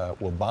will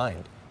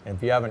bind And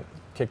if you haven't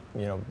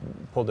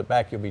pulled it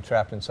back, you'll be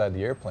trapped inside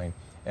the airplane.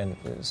 And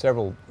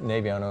several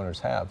Navion owners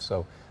have.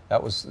 So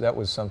that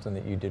was something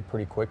that you did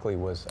pretty quickly.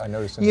 I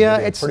noticed in the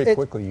video, pretty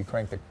quickly you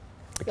cranked the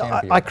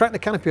canopy. I cracked the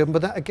canopy open,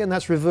 but again,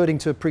 that's reverting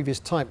to a previous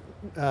type.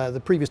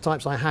 The previous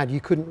types I had, you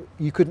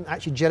couldn't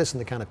actually jettison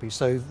the canopy.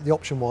 So the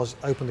option was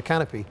open the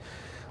canopy.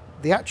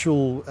 The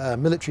actual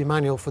military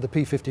manual for the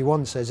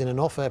P-51 says in an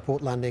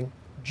off-airport landing,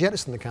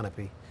 jettison the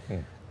canopy.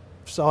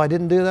 So I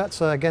didn't do that.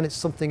 So again, it's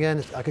something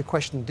I could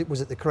question,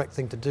 was it the correct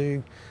thing to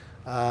do?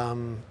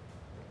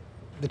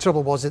 The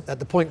trouble was at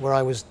the point where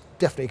I was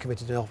definitely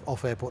committed to an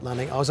off-airport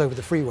landing, I was over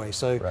the freeway.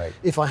 So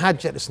if I had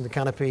jettisoned the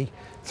canopy,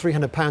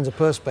 300 pounds of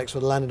perspex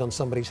would have landed on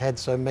somebody's head.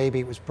 So maybe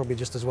it was probably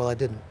just as well I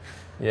didn't.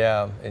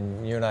 Yeah,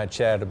 and you and I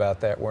chatted about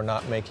that. We're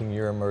not making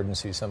your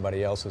emergency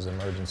somebody else's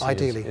emergency.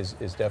 Ideally.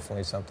 Is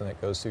definitely something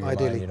that goes through your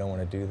mind. You don't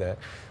want to do that.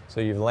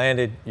 So you've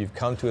landed, you've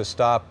come to a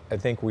stop. I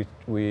think you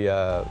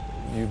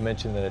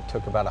mentioned that it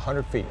took about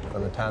 100 feet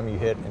from the time you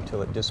hit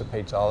until it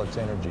dissipates all its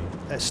energy.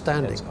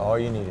 Outstanding. That's all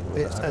you needed.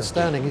 It's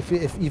outstanding.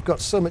 If you've got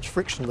so much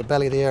friction in the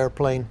belly of the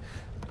airplane,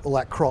 all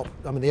that crop,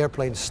 I mean, the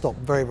airplane stopped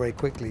very, very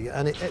quickly.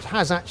 And it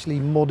has actually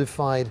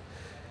modified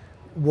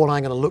what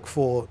I'm going to look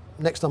for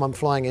next time I'm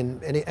flying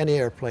in any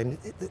airplane.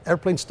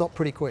 Airplanes stop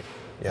pretty quick.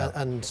 Yeah.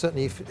 And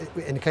certainly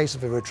in the case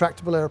of a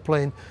retractable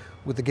airplane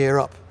with the gear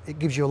up, it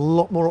gives you a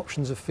lot more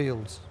options of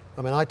fields.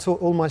 I mean, I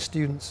taught all my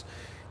students,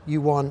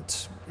 you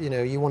want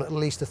at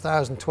least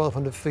 1,000,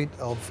 1,200 feet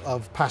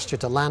of pasture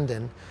to land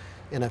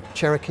in a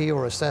Cherokee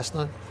or a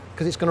Cessna,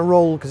 because it's going to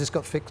roll, because it's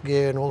got fixed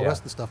gear and all the rest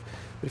of the stuff.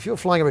 But if you're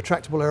flying a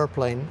retractable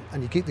airplane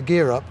and you keep the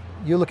gear up,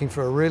 you're looking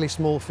for a really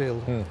small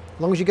field. As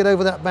long as you get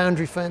over that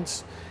boundary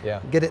fence,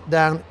 get it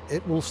down,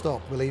 it will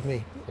stop, believe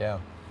me. Yeah.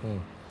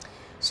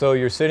 So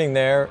you're sitting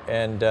there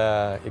and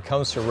it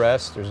comes to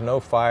rest, there's no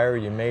fire,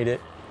 you made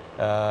it.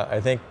 I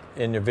think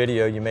in your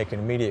video you make an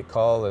immediate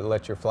call that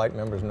let your flight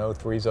members know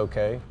 3's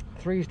okay.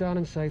 3's down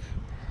and safe.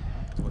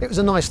 It was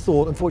a nice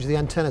thought. Unfortunately, the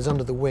antenna's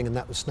under the wing and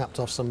that was snapped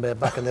off somewhere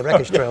back in the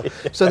wreckage trail.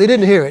 So they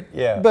didn't hear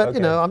it. But you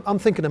know, I'm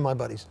thinking of my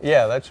buddies.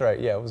 Yeah, that's right.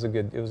 Yeah, it was a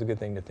good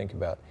thing to think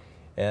about.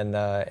 And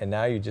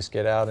now you just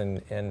get out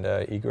and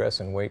egress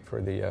and wait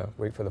for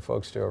the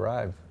folks to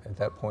arrive. At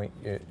that point,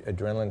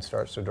 adrenaline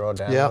starts to draw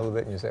down a little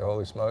bit, and you say,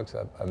 "Holy smokes,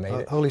 I made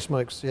it!" Holy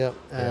smokes, yeah.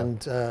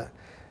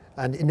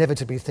 And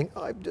inevitably think,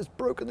 "I've just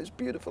broken this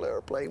beautiful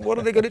airplane. What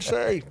are they going to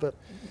say?" But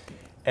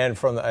and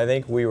I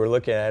think we were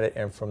looking at it,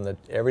 and from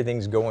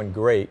everything's going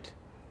great.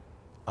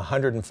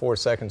 104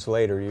 seconds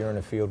later, you're in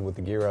a field with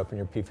the gear up, and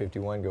your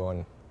P-51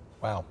 going,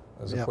 "Wow,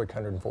 that was a quick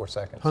 104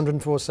 seconds."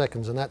 104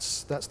 seconds, and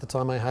that's the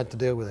time I had to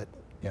deal with it.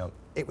 Yeah.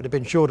 It would have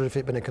been shorter if it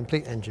had been a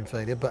complete engine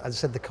failure, but as I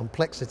said, the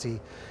complexity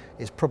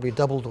is probably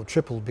doubled or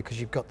tripled because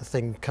you've got the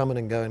thing coming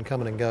and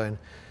going,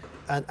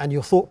 and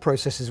your thought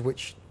processes,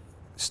 which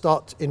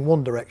start in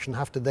one direction,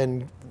 have to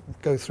then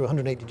go through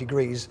 180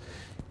 degrees,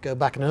 go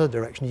back in another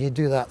direction. You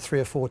do that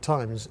 3 or 4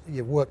 times,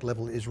 your work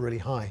level is really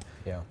high.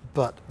 Yeah.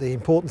 But the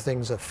important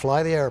things are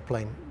fly the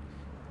airplane,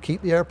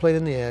 keep the airplane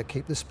in the air,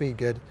 keep the speed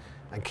good,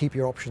 and keep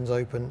your options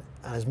open,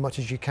 and as much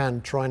as you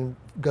can, try and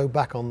go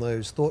back on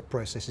those thought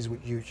processes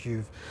which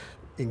you've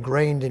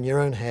ingrained in your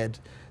own head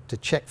to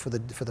check for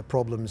the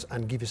problems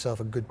and give yourself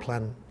a good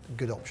plan,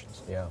 good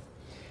options. Yeah.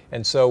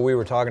 And so we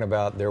were talking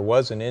about there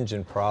was an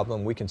engine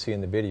problem. We can see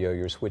in the video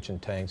you're switching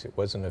tanks. It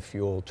wasn't a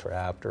fuel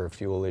trap or a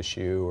fuel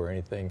issue or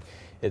anything.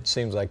 It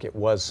seems like it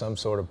was some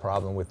sort of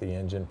problem with the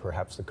engine,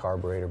 perhaps the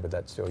carburetor, but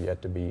that's still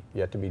yet to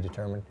be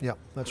determined. Yeah,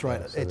 that's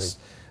right. So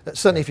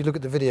certainly if you look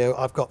at the video,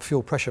 I've got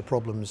fuel pressure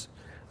problems,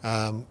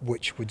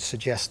 which would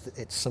suggest that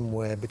it's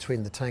somewhere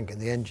between the tank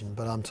and the engine.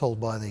 But I'm told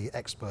by the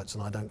experts,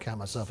 and I don't count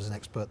myself as an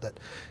expert, that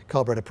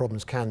carburetor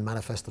problems can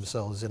manifest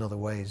themselves in other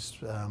ways.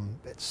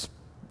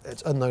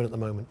 It's unknown at the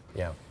moment.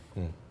 Yeah.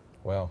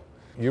 Well,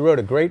 you wrote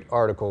a great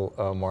article,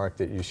 Mark,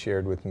 that you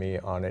shared with me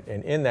on it,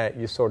 and in that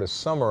you sort of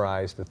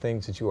summarized the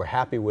things that you were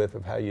happy with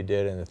of how you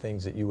did and the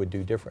things that you would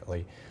do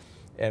differently.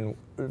 And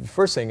the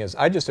first thing is,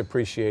 I just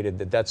appreciated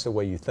that that's the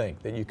way you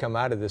think, that you come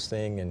out of this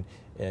thing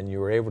and you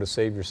were able to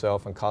save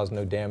yourself and cause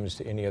no damage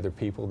to any other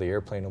people, the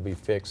airplane will be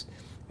fixed,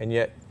 and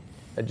yet,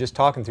 just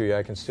talking through you,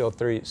 I can still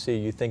see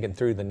you thinking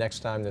through the next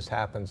time this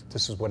happens,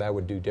 this is what I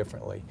would do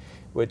differently,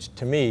 which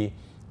to me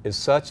is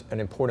such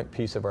an important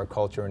piece of our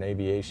culture in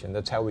aviation.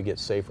 That's how we get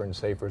safer and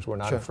safer, is we're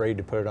not afraid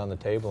to put it on the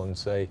table and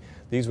say,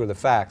 these were the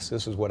facts,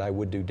 this is what I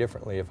would do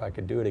differently if I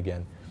could do it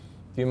again.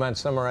 Do you mind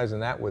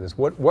summarizing that with us?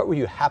 What were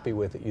you happy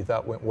with that you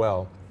thought went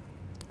well?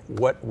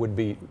 What would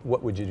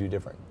you do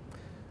different?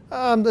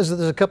 There's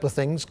a couple of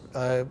things.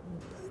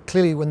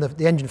 Clearly when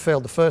the engine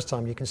failed the first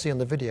time, you can see on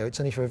the video, it's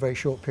only for a very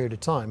short period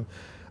of time.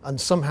 And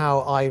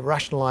somehow I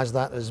rationalized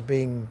that as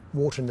being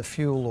water in the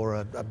fuel or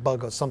a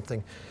bug or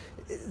something.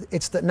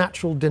 It's that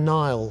natural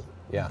denial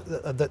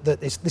that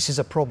this is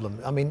a problem.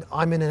 I mean,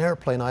 I'm in an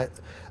airplane,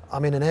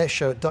 I'm in an air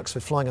show at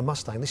Duxford flying a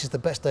Mustang. This is the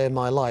best day of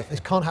my life.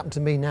 It can't happen to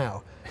me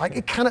now.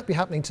 It cannot be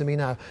happening to me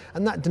now.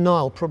 And that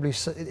denial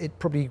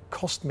probably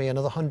cost me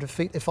another 100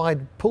 feet. If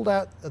I'd pulled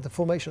out of the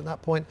formation at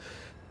that point,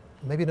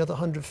 maybe another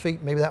 100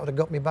 feet, maybe that would have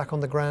got me back on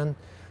the ground.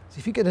 So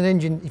if you get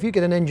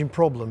an engine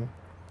problem,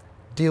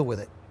 deal with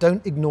it.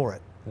 Don't ignore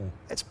it.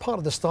 It's part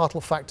of the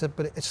startle factor,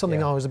 but it's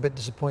something I was a bit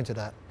disappointed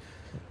at.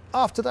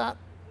 After that,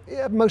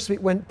 yeah, most of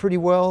it went pretty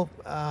well.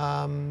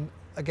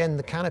 Again,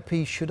 the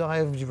canopy, should I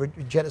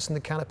have jettisoned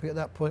the canopy at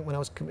that point when I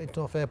was coming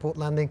off airport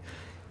landing?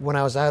 When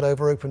I was out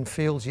over open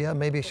fields, yeah,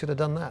 maybe I should have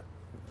done that.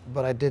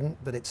 But I didn't,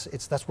 but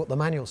that's what the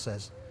manual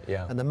says.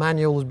 Yeah. And the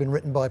manual has been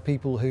written by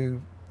people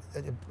who,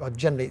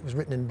 generally it was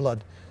written in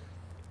blood.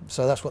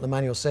 So that's what the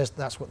manual says,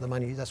 that's what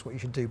you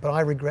should do. But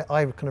I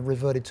kind of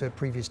reverted to a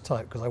previous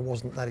type because I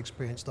wasn't that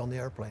experienced on the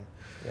airplane.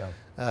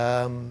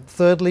 Yeah.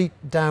 Thirdly,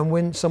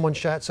 downwind, someone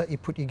shouts at you,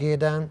 put your gear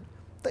down.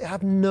 They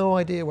have no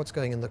idea what's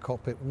going in the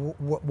cockpit,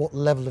 what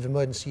level of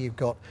emergency you've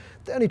got.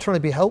 They're only trying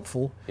to be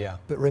helpful. Yeah.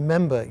 But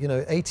remember, you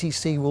know,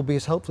 ATC will be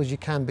as helpful as you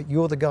can, but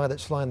you're the guy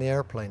that's flying the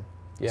airplane.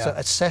 Yeah. So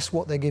assess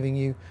what they're giving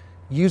you,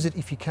 use it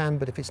if you can,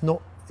 but if it's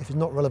not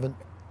relevant,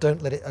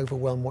 don't let it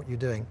overwhelm what you're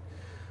doing.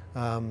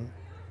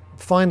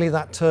 Finally,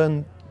 that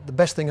turn, the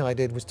best thing I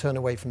did was turn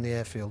away from the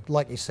airfield.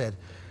 Like you said,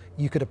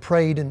 you could have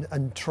prayed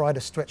and tried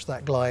to stretch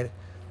that glide,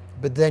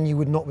 but then you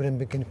would not be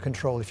in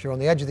control. If you're on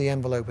the edge of the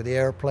envelope of the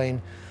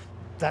airplane,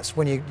 that's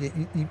when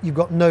you've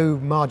got no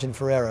margin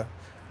for error.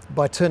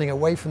 By turning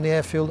away from the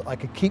airfield, I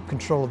could keep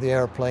control of the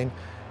airplane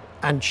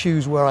and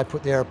choose where I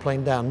put the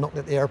airplane down, not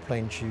let the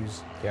airplane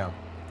choose. Yeah.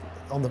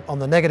 On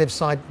the negative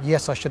side,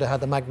 yes, I should have had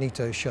the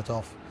magneto shut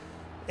off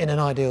in an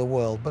ideal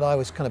world, but I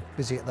was kind of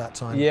busy at that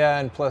time. Yeah,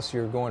 and plus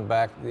you're going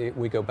back,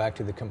 we go back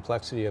to the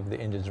complexity of the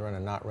engines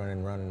running, not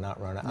running, running, not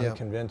running. I'm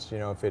convinced, you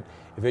know, if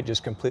it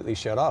just completely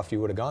shut off,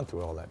 you would have gone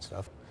through all that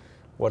stuff.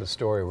 What a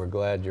story. We're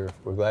glad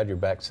you're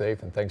back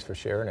safe, and thanks for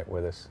sharing it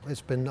with us.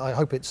 I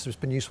hope it's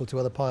been useful to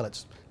other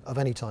pilots of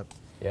any type.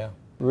 Yeah.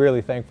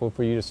 Really thankful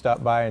for you to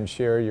stop by and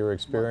share your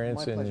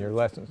experience My and pleasure. your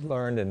lessons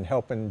learned and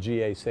helping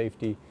GA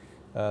safety.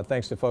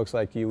 Thanks to folks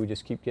like you, we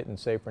just keep getting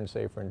safer and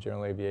safer in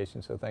general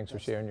aviation, so thanks for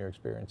sharing your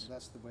experience.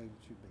 That's the way it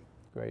should be.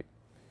 Great.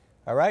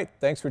 All right,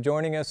 thanks for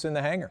joining us in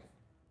the hangar.